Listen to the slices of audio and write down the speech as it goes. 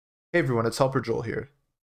Hey everyone, it's Helper Joel here.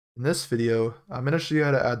 In this video, I'm going to show you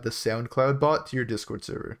how to add the SoundCloud bot to your Discord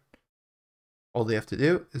server. All you have to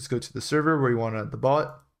do is go to the server where you want to add the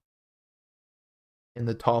bot. In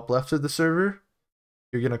the top left of the server,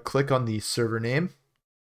 you're going to click on the server name.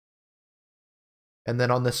 And then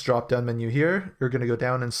on this drop-down menu here, you're going to go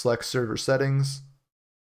down and select server settings.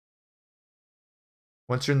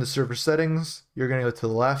 Once you're in the server settings, you're going to go to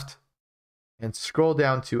the left and scroll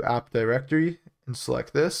down to app directory and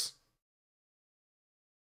select this.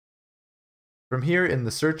 From here in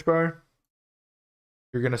the search bar,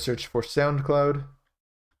 you're going to search for SoundCloud. And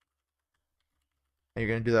you're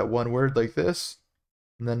going to do that one word like this,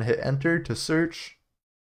 and then hit enter to search.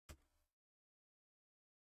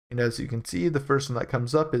 And as you can see, the first one that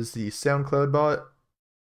comes up is the SoundCloud bot.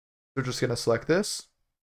 We're just going to select this.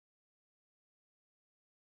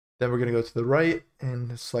 Then we're going to go to the right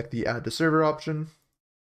and select the add to server option.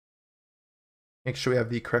 Make sure we have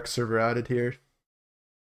the correct server added here.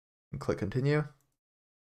 And click continue.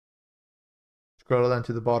 Scroll down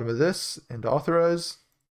to the bottom of this and authorize.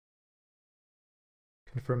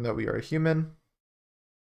 Confirm that we are a human.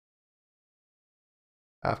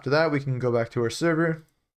 After that, we can go back to our server.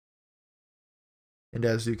 And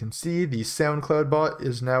as you can see, the SoundCloud bot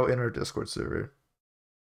is now in our Discord server.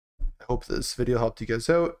 I hope this video helped you guys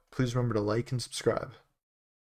out. Please remember to like and subscribe.